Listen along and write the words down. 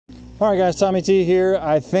All right guys, Tommy T here.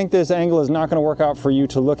 I think this angle is not going to work out for you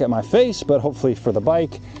to look at my face, but hopefully for the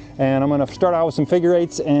bike. And I'm going to start out with some figure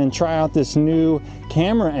eights and try out this new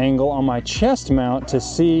camera angle on my chest mount to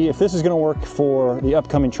see if this is going to work for the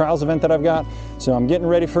upcoming trials event that I've got. So I'm getting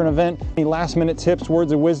ready for an event. Any last minute tips,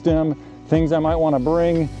 words of wisdom, things I might want to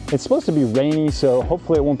bring. It's supposed to be rainy, so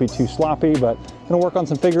hopefully it won't be too sloppy, but I'm going to work on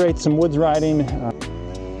some figure eights, some woods riding.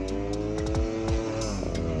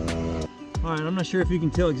 All right, I'm not sure if you can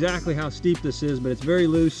tell exactly how steep this is, but it's very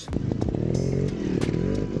loose.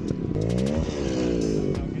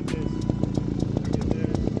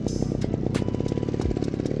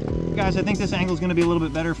 Guys, I think this angle is going to be a little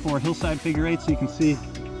bit better for hillside figure eight, so you can see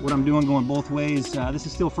what I'm doing going both ways. This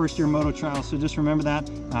is still first year moto trial, so just remember that.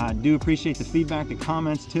 I do appreciate the feedback, the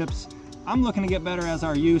comments, tips. I'm looking to get better, as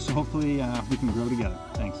are you, so hopefully we can grow together.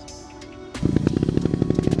 Thanks.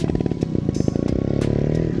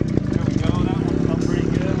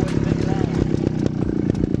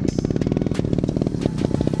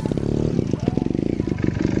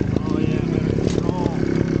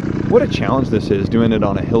 What a challenge this is, doing it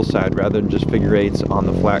on a hillside rather than just figure eights on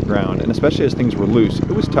the flat ground, and especially as things were loose, it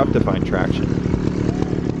was tough to find traction.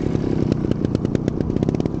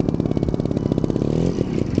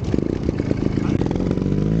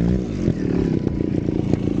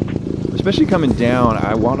 Especially coming down,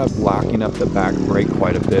 I wound up locking up the back brake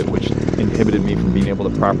quite a bit, which inhibited me from being able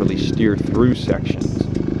to properly steer through sections.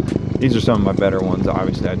 These are some of my better ones.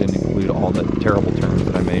 Obviously, I didn't include all the terrible turns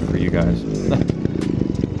that I made for you guys.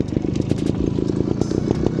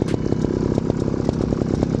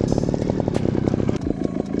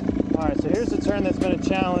 Here's the turn that's been a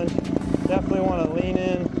challenge. Definitely want to lean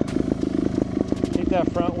in, keep that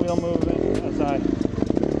front wheel moving as I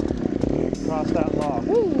cross that log.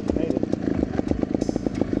 Woo! Made it.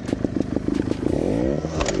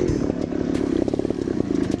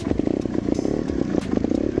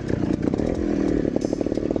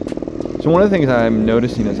 So one of the things I'm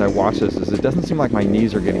noticing as I watch this is it doesn't seem like my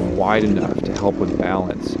knees are getting wide enough to help with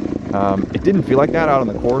balance. It didn't feel like that out on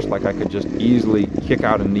the course, like I could just easily kick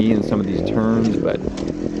out a knee in some of these turns, but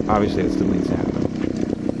obviously it still needs to happen.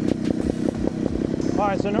 All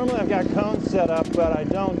right, so normally I've got cones set up, but I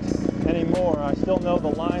don't anymore. I still know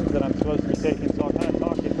the lines that I'm supposed to be taking, so I'll kind of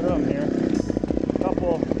talk you through them here. A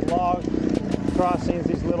couple log crossings,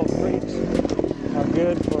 these little creeks are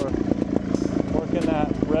good for working that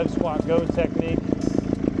rev squat go technique,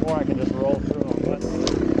 or I can just roll through them. But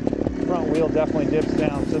front wheel definitely dips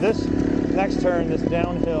down. So this next turn, this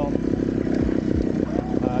downhill,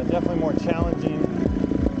 definitely more challenging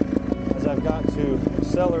as I've got to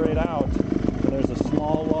accelerate out. And there's a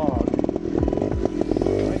small log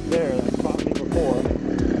right there that caught me before.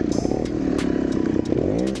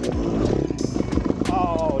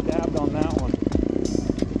 Oh, dabbed on that one.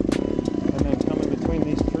 And then coming between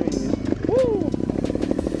these trees. Woo!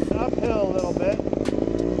 Uphill a little bit.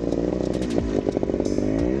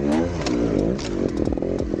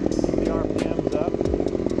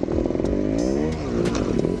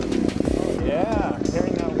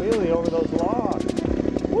 Over those logs.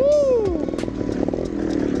 Woo!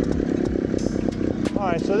 All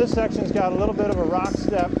right, so this section's got a little bit of a rock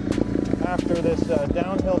step after this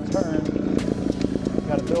downhill turn.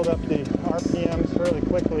 Got to build up the RPMs fairly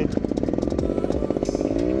quickly.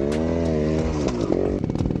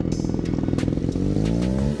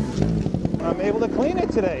 I'm able to clean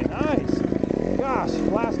it today. Nice. Gosh,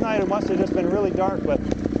 last night it must have just been really dark, but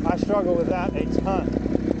I struggle with that a ton.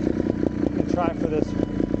 I'm gonna try for this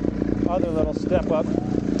other little step up. See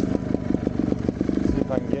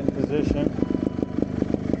if I can get in position.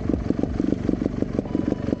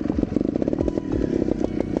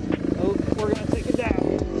 Oh, we're gonna take it down.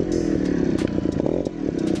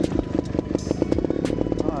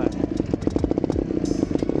 All right.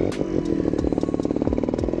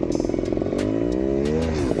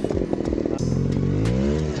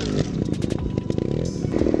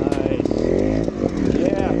 Nice.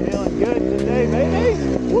 Yeah, feeling good today, baby.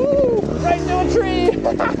 Woo! Right into a tree!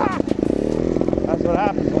 That's what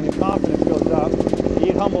happens when your confidence goes up.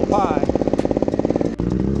 Eat humble pie.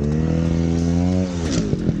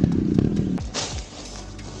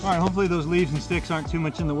 Alright, hopefully those leaves and sticks aren't too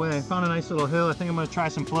much in the way. I found a nice little hill. I think I'm going to try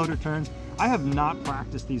some floater turns. I have not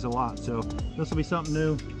practiced these a lot, so this will be something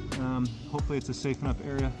new. Hopefully it's a safe enough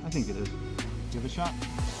area. I think it is. Give it a shot.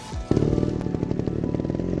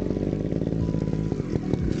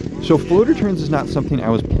 So floater turns is not something I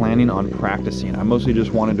was planning on practicing. I mostly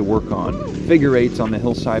just wanted to work on figure eights on the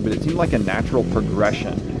hillside, but it seemed like a natural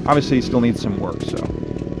progression. Obviously, it still needs some work, so.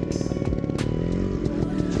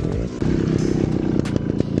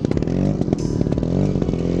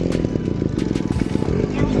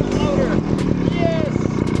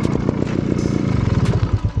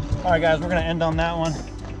 All right, guys, we're gonna end on that one.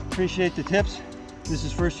 Appreciate the tips. This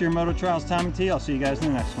is First Year Moto Trials Tommy T. I'll see you guys in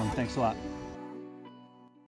the next one. Thanks a lot.